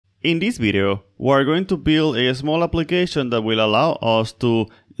In this video, we are going to build a small application that will allow us to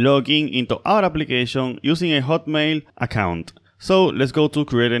log in into our application using a Hotmail account. So let's go to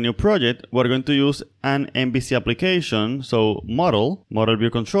create a new project. We're going to use an MVC application. So model view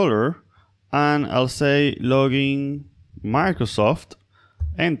controller, and I'll say login Microsoft,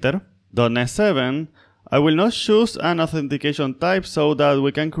 enter. .NET 7. I will not choose an authentication type so that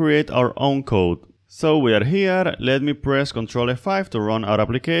we can create our own code. So we are here. Let me press Ctrl F5 to run our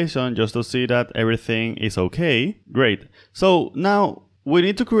application just to see that everything is okay. Great. So now we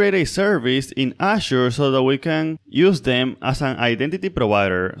need to create a service in Azure so that we can use them as an identity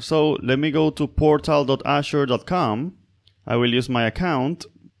provider. So let me go to portal.azure.com. I will use my account.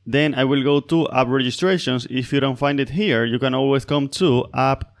 Then I will go to app registrations. If you don't find it here, you can always come to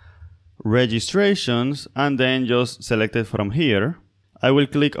app registrations and then just select it from here. I will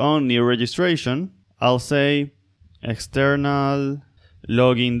click on new registration. I'll say external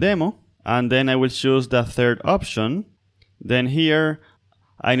login demo, and then I will choose the third option. Then here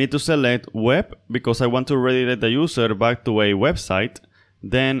I need to select web because I want to redirect the user back to a website.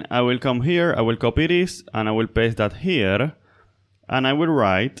 Then I will come here, I will copy this and I will paste that here, and I will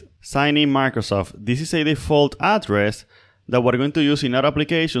write sign in Microsoft. This is a default address that we're going to use in our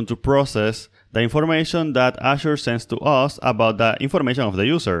application to process the information that Azure sends to us about the information of the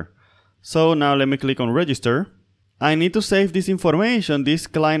user. So now let me click on register. I need to save this information, this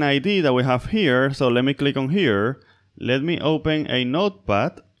client ID that we have here. So let me click on here. Let me open a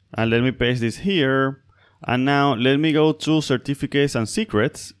notepad and let me paste this here. And now let me go to certificates and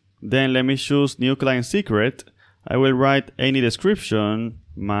secrets. Then let me choose new client secret. I will write any description,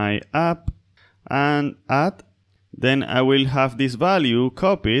 my app, and add. Then I will have this value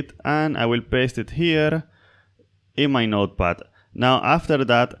copied and I will paste it here in my notepad. Now after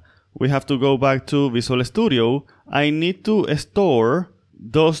that, we have to go back to Visual Studio. I need to store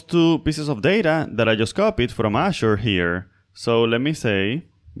those two pieces of data that I just copied from Azure here. So let me say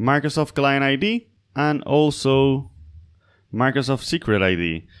Microsoft Client ID and also Microsoft Secret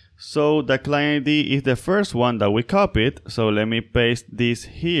ID. So the client ID is the first one that we copied. So let me paste this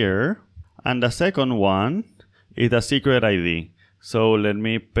here. And the second one is the secret ID. So let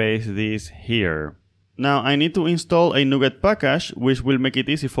me paste this here. Now I need to install a NuGet package, which will make it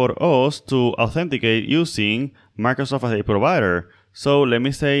easy for us to authenticate using Microsoft as a provider. So let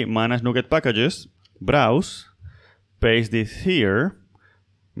me say manage NuGet packages, browse, paste this here,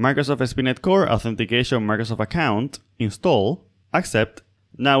 Microsoft SPNet Core authentication Microsoft account, install, accept.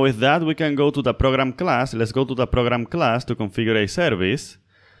 Now with that we can go to the program class. Let's go to the program class to configure a service.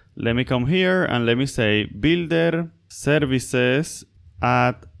 Let me come here and let me say builder services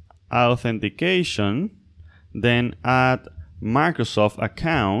add authentication, then add Microsoft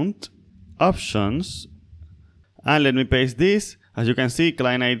account options, and let me paste this. As you can see,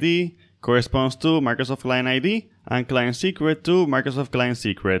 client ID corresponds to Microsoft client ID and client secret to Microsoft client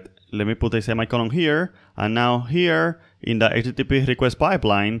secret. Let me put a semicolon here, and now here in the HTTP request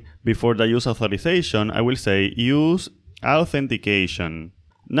pipeline before the use authorization I will say use authentication.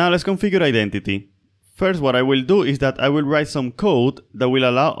 Now let's configure identity. First, what I will do is that I will write some code that will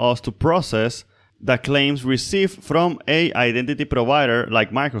allow us to process the claims received from an identity provider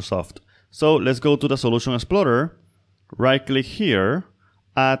like Microsoft. So let's go to the Solution Explorer, right click here,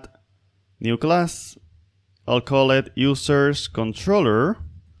 add new class. I'll call it Users Controller.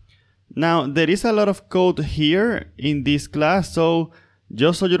 Now there is a lot of code here in this class, so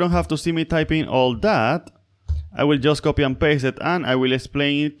just so you don't have to see me typing all that, I will just copy and paste it and I will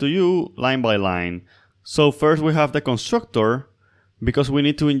explain it to you line by line. So first we have the constructor because we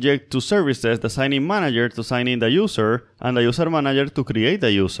need to inject two services, the sign-in manager to sign in the user and the user manager to create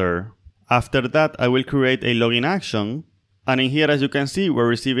the user. After that I will create a login action, and in here as you can see we're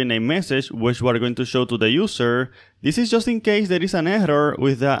receiving a message which we're going to show to the user. This is just in case there is an error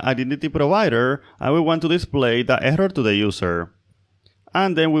with the identity provider and we want to display the error to the user.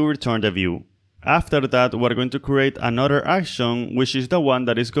 And then we return the view. After that we're going to create another action which is the one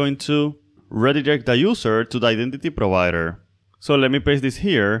that is going to redirect the user to the identity provider. So let me paste this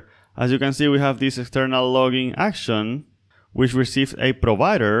here. As you can see we have this external login action which receives a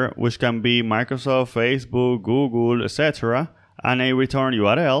provider which can be Microsoft, Facebook, Google, etc. and a return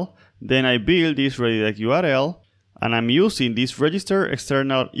URL. Then I build this redirect URL and I'm using this register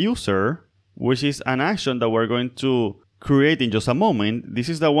external user, which is an action that we're going to create in just a moment. This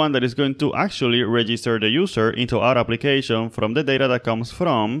is the one that is going to actually register the user into our application from the data that comes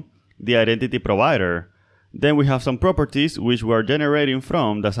from the identity provider. Then we have some properties which we're generating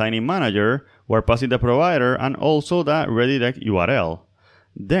from the sign-in manager. We're passing the provider and also the redirect URL.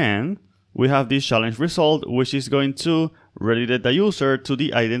 Then we have this challenge result, which is going to redirect the user to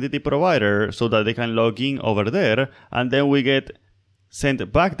the identity provider so that they can log in over there, and then we get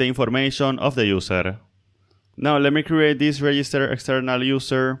sent back the information of the user. Now let me create this register external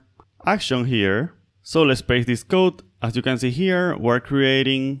user action here. So let's paste this code. As you can see here, we're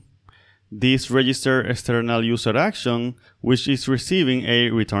creating this register external user action, which is receiving a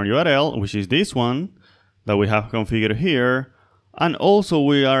return URL, which is this one that we have configured here. And also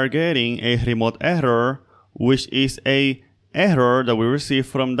we are getting a remote error, which is a error that we receive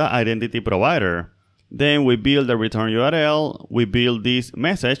from the identity provider. Then we build the return URL, we build this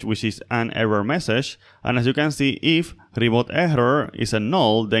message, which is an error message. And as you can see, if remote error is a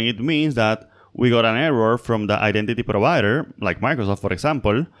null, then it means that we got an error from the identity provider, like Microsoft, for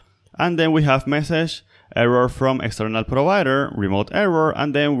example. And then we have message, error from external provider, remote error,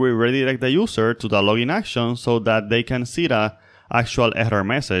 and then we redirect the user to the login action so that they can see the actual error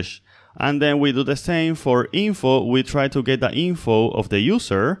message. And then we do the same for info. We try to get the info of the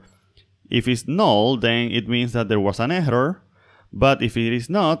user. If it's null, then it means that there was an error. But if it is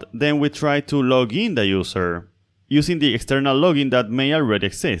not, then we try to log in the user using the external login that may already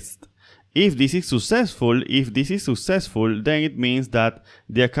exist. If this is successful, then it means that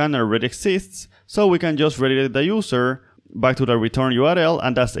the account already exists, so we can just redirect the user back to the return URL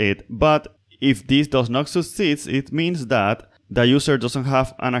and that's it. But if this does not succeed, it means that the user doesn't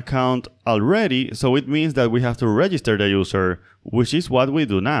have an account already, so it means that we have to register the user, which is what we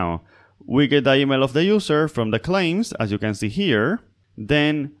do now. We get the email of the user from the claims, as you can see here.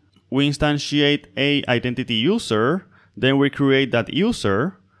 Then we instantiate a identity user, then we create that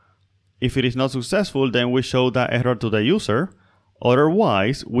user. If it is not successful, then we show the error to the user.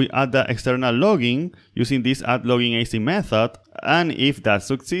 Otherwise, we add the external login using this add login AC method. And if that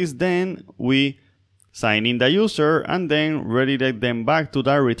succeeds, then we sign in the user and then redirect them back to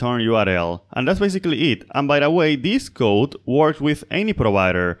the return URL. And that's basically it. And by the way, this code works with any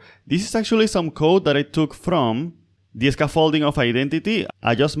provider. This is actually some code that I took from the scaffolding of identity.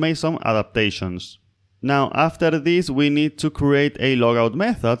 I just made some adaptations. Now, after this, we need to create a logout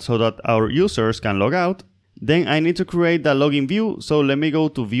method so that our users can log out. Then I need to create the login view. So let me go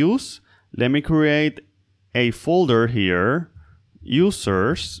to views. Let me create a folder here,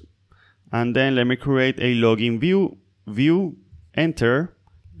 users, and then let me create a login view, enter,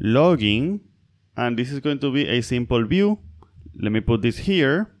 login, and this is going to be a simple view. Let me put this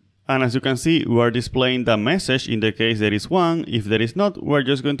here. And as you can see, we are displaying the message in the case there is one. If there is not, we're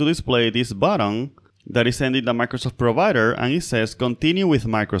just going to display this button that is sending the Microsoft provider, and it says continue with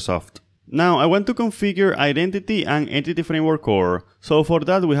Microsoft. Now I want to configure identity and entity framework core. So for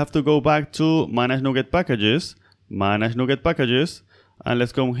that we have to go back to manage NuGet packages, and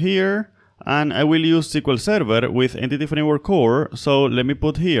let's come here, and I will use SQL Server with entity framework core. So let me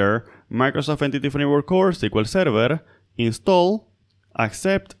put here Microsoft entity framework core SQL Server, install,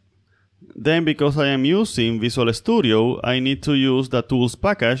 accept. Then because I am using Visual Studio, I need to use the tools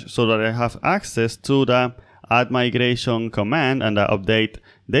package so that I have access to the add migration command and the update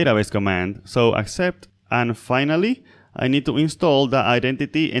database command. So accept, and finally I need to install the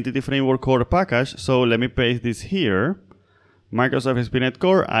identity entity framework core package. So let me paste this here. Microsoft Experience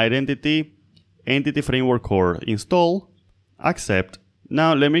Core identity entity framework core, install, accept.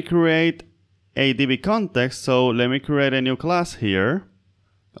 Now let me create a DB context. So let me create a new class here.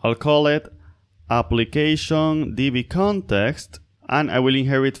 I'll call it application DB context, and I will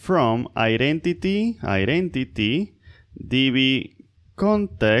inherit from identity DB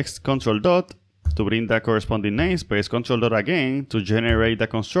context control dot to bring the corresponding namespace, control dot again to generate the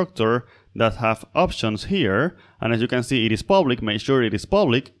constructor that have options here. And as you can see, it is public. Make sure it is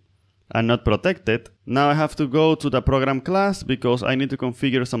public and not protected. Now I have to go to the program class because I need to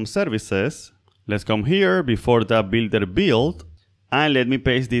configure some services. Let's come here before the builder build. And let me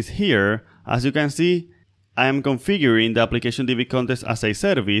paste this here. As you can see, I am configuring the application DB context as a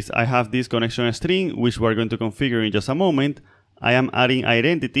service. I have this connection string, which we're going to configure in just a moment. I am adding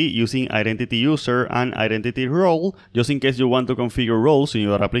identity using identity user and identity role, just in case you want to configure roles in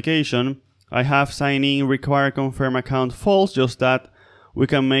your application. I have sign in require confirm account false, just that we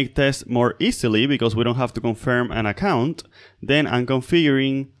can make tests more easily because we don't have to confirm an account. Then I'm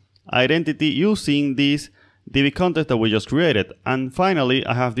configuring identity using this DB context that we just created. And finally,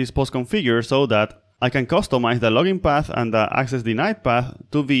 I have this post configured so that I can customize the login path and the access denied path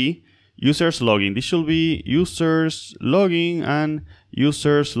to be users login. This should be users login and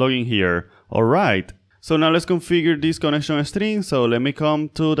users login here. Alright, so now let's configure this connection string. So let me come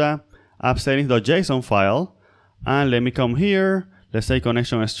to the app settings.json file, and let me come here. Let's say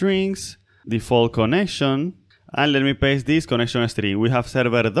connection strings, default connection, and let me paste this connection string. We have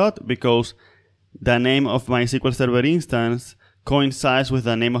server dot because the name of my SQL Server instance coincides with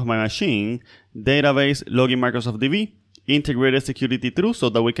the name of my machine, database login Microsoft DB, integrated security true, so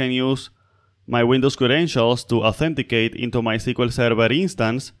that we can use my Windows credentials to authenticate into my SQL Server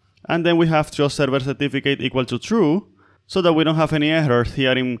instance, and then we have trust server certificate equal to true, so that we don't have any errors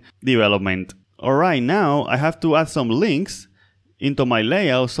here in development. Alright, now I have to add some links into my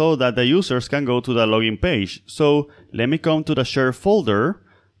layout so that the users can go to the login page. So let me come to the share folder,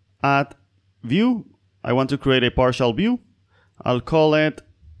 add view. I want to create a partial view. I'll call it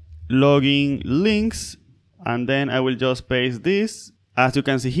login links, and then I will just paste this. As you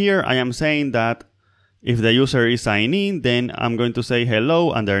can see here, I am saying that if the user is signed in, then I'm going to say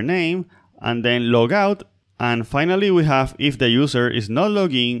hello and their name, and then log out. And finally, we have if the user is not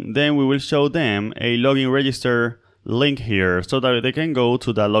logging, then we will show them a login register link here so that they can go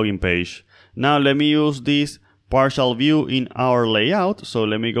to the login page. Now let me use this partial view in our layout. So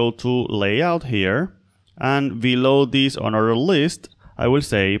let me go to layout here, and below this on our list, I will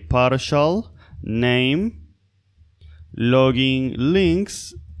say partial name login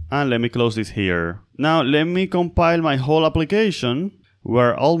links, and let me close this here. Now let me compile my whole application.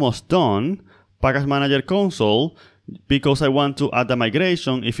 We're almost done. Package Manager console, because I want to add the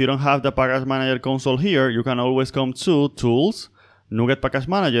migration. If you don't have the Package Manager console here, you can always come to Tools, NuGet Package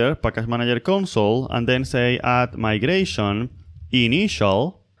Manager console, and then say add migration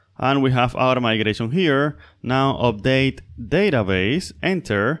initial, and we have our migration here. Now update database,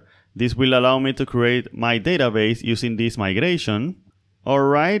 enter. This will allow me to create my database using this migration.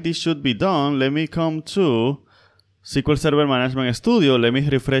 Alright, this should be done. Let me come to SQL Server Management Studio. Let me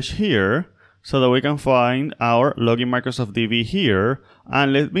refresh here so that we can find our login Microsoft DB here.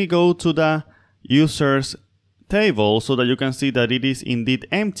 And let me go to the users table so that you can see that it is indeed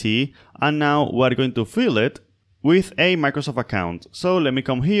empty. And now we're going to fill it with a Microsoft account. So let me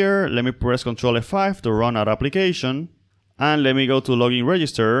come here. Let me press Ctrl F5 to run our application. And let me go to login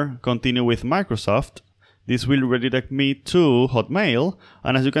register, continue with Microsoft. This will redirect me to Hotmail.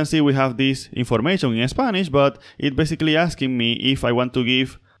 And as you can see, we have this information in Spanish, but it's basically asking me if I want to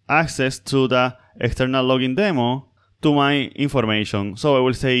give access to the external login demo to my information. So I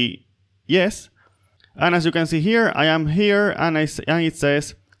will say yes. And as you can see here, I am here, and it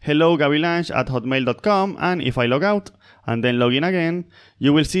says hello gavilange@hotmail.com. And if I log out and then log in again,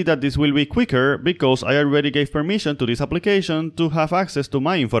 you will see that this will be quicker because I already gave permission to this application to have access to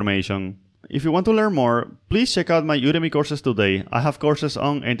my information. If you want to learn more, please check out my Udemy courses today. I have courses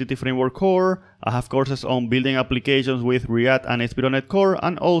on Entity Framework Core, I have courses on building applications with React and ASP.NET Core,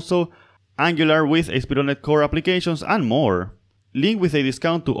 and also Angular with ASP.NET Core applications and more. Link with a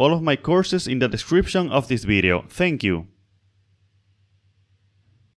discount to all of my courses in the description of this video. Thank you.